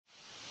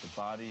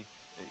body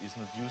is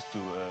not used to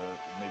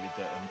maybe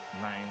the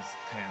 9th,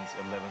 10th,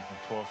 11th and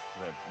 12th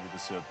rep with a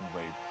certain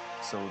weight.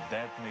 So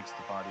that makes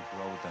the body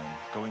grow then,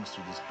 going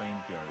through this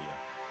pain barrier,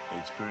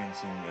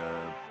 experiencing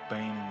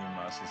pain in your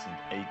muscles and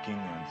aching,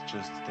 and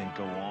just then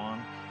go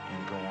on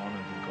and go on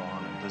and then go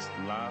on. And this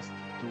last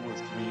 2 or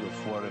 3 or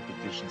 4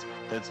 repetitions,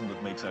 that's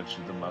what makes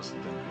actually the muscle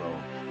then grow.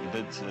 And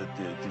that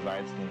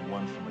divides then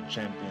one from a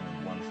champion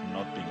and one from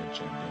not being a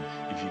champion.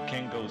 If you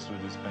can go through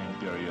this pain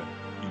barrier,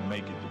 you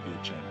make it to be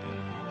a champion.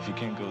 If you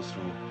can't go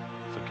through,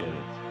 forget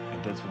it.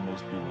 And that's what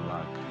most people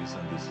lack, is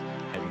on this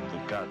having the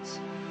guts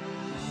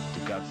to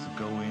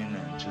go in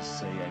and just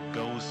say, I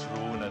go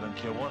through and I don't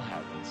care what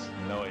happens.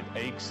 You know, it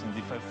aches, and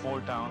if I fall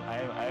down,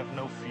 I have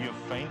no fear of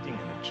fainting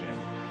in the gym,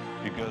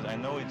 because I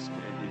know it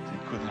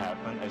could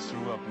happen. I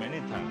threw up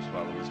many times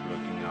while I was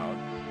working out,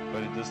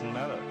 but it doesn't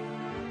matter,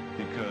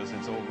 because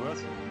it's all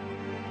worth it.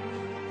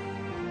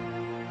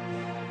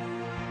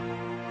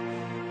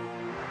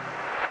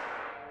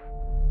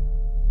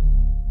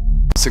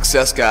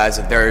 Success, guys,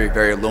 is a very,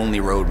 very lonely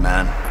road,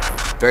 man.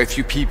 Very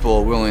few people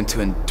are willing to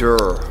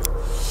endure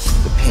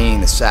the pain,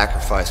 the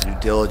sacrifice, the due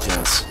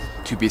diligence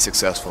to be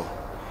successful.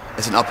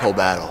 It's an uphill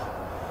battle.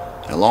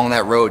 And along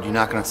that road, you're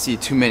not gonna see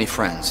too many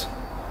friends.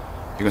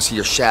 You're gonna see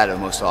your shadow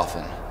most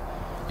often.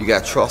 You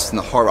gotta trust in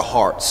the heart of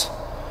hearts.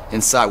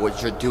 Inside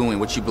what you're doing,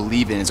 what you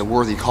believe in is a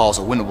worthy cause,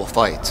 a winnable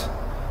fight.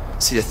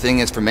 See, the thing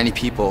is, for many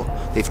people,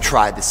 they've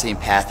tried the same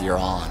path you're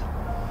on,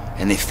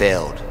 and they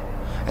failed.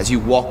 As you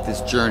walk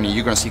this journey,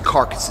 you're gonna see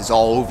carcasses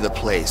all over the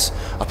place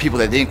of people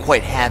that didn't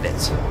quite have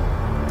it.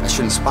 That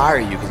should inspire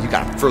you, because you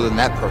got further than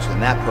that person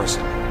and that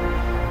person.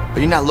 But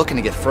you're not looking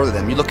to get further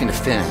than them, you're looking to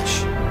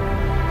finish.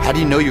 How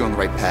do you know you're on the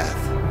right path?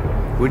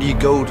 Where do you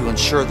go to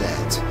ensure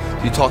that?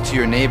 Do you talk to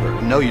your neighbor?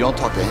 No, you don't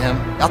talk to him.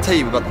 I'll tell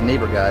you about the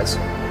neighbor, guys.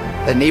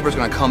 That neighbor's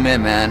gonna come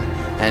in, man,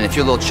 and if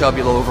you're a little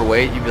chubby, a little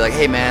overweight, you'd be like,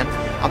 hey man,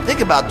 I'm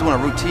thinking about doing a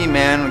routine,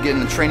 man, or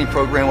getting a training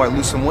program where I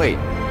lose some weight.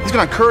 He's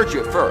gonna encourage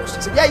you at first.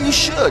 He said, yeah, you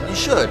should.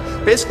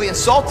 Basically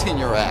insulting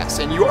your ass,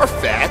 and you're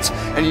fat,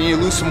 and you need to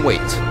lose some weight.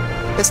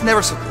 It's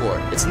never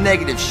support, it's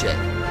negative shit.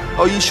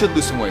 Oh, you should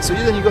lose some weight. So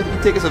then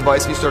you take his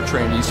advice, and you start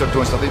training, you start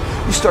doing something,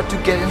 you start to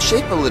get in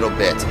shape a little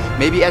bit,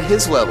 maybe at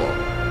his level.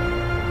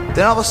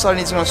 Then all of a sudden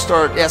he's gonna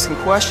start asking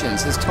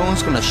questions, his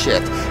tone's gonna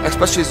shift,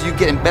 especially as you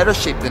get in better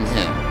shape than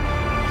him.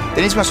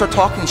 Then he's gonna start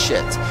talking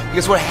shit.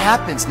 Because what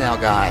happens now,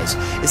 guys,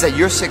 is that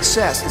your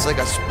success is like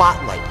a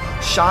spotlight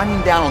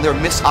shining down on their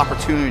missed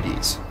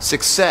opportunities.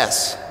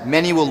 Success,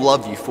 many will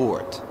love you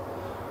for it.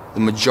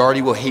 The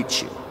majority will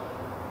hate you.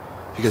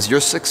 Because your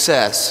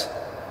success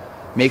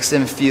makes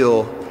them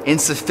feel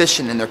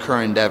insufficient in their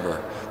current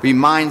endeavor.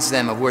 Reminds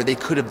them of where they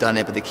could have done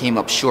it, but they came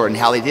up short, and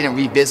how they didn't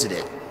revisit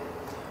it.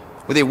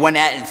 Where they went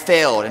at it and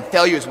failed, and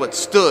failure is what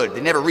stood.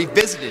 They never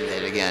revisited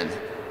it again.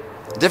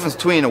 The difference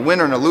between a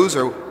winner and a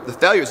loser, the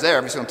failure is there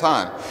every single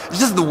time. It's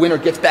just the winner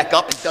gets back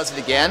up and does it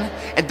again,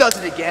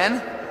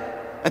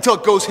 until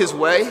it goes his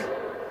way.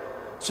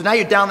 So now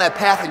you're down that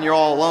path and you're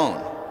all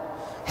alone.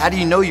 How do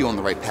you know you're on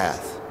the right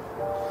path?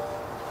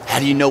 How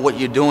do you know what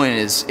you're doing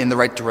is in the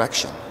right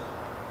direction?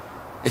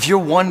 If you're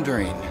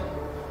wondering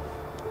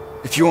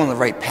if you're on the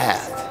right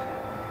path,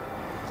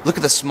 look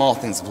at the small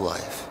things of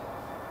life.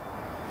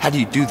 How do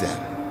you do them?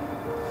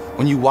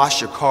 When you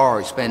wash your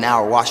car, you spend an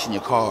hour washing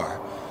your car,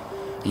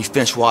 and you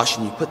finish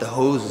washing, you put the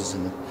hoses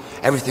and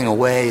everything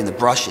away and the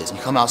brushes, and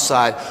you come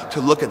outside to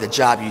look at the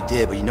job you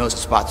did, but you notice a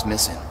spot's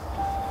missing.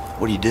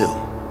 What do you do?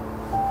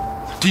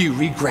 Do you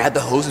re-grab the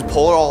hose and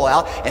pull it all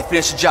out and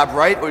finish the job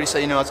right, or do you say,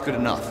 you know, it's good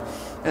enough?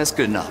 And it's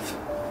good enough.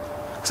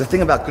 Because the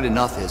thing about good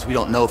enough is we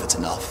don't know if it's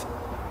enough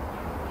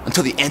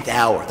until the nth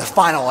hour, the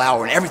final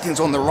hour, and everything's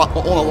on the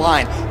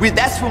line.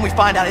 That's when we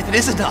find out if it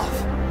is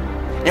enough.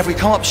 And if we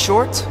come up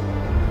short,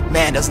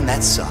 man, doesn't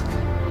that suck?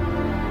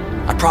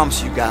 I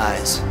promise you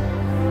guys,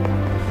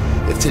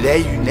 if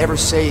today you never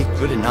say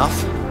good enough,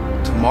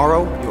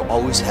 tomorrow you'll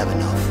always have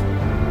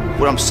enough.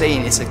 What I'm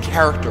saying is the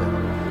character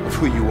of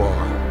who you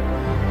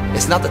are.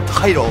 It's not the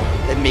title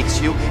that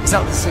makes you, it's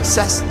not the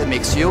success that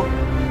makes you.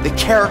 The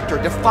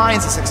character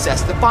defines the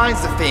success, defines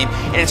the fame,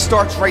 and it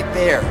starts right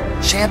there.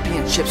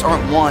 Championships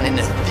aren't won in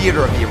the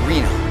theater of the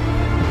arena.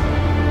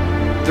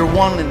 They're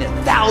won in the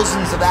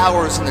thousands of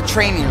hours in the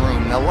training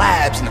room, in the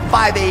labs, in the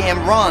 5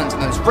 a.m. runs,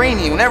 and when it's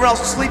raining, when everyone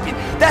else is sleeping.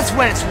 That's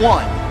when it's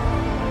won.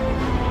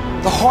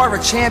 The heart of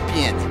a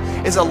champion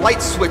is a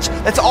light switch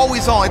that's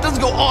always on. It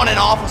doesn't go on and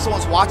off when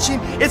someone's watching.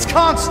 It's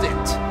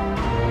constant.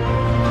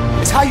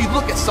 It's how you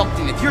look at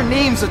something. If your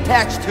name's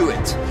attached to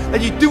it,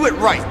 that you do it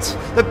right,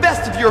 the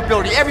best of your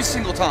ability every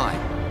single time.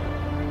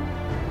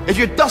 If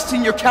you're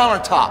dusting your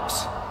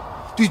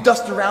countertops, do you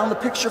dust around the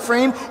picture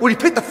frame, or do you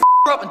pick the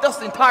up and dust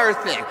the entire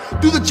thing?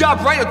 Do the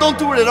job right or don't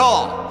do it at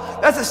all.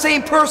 That's the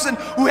same person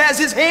who has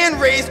his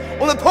hand raised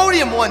on the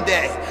podium one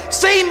day.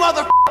 Same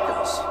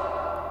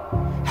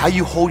motherfuckers. How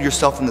you hold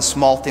yourself in the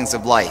small things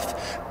of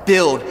life.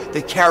 Build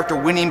the character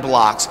winning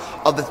blocks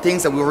of the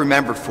things that we're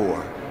remembered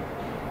for.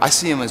 I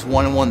see them as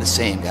one and one the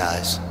same,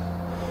 guys.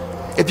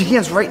 It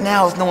begins right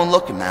now with no one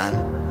looking, man.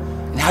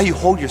 And how you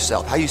hold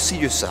yourself, how you see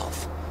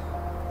yourself.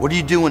 What do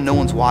you do when no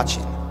one's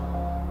watching?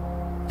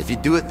 If you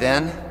do it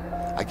then,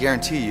 I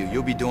guarantee you,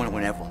 you'll be doing it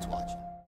when everyone's watching.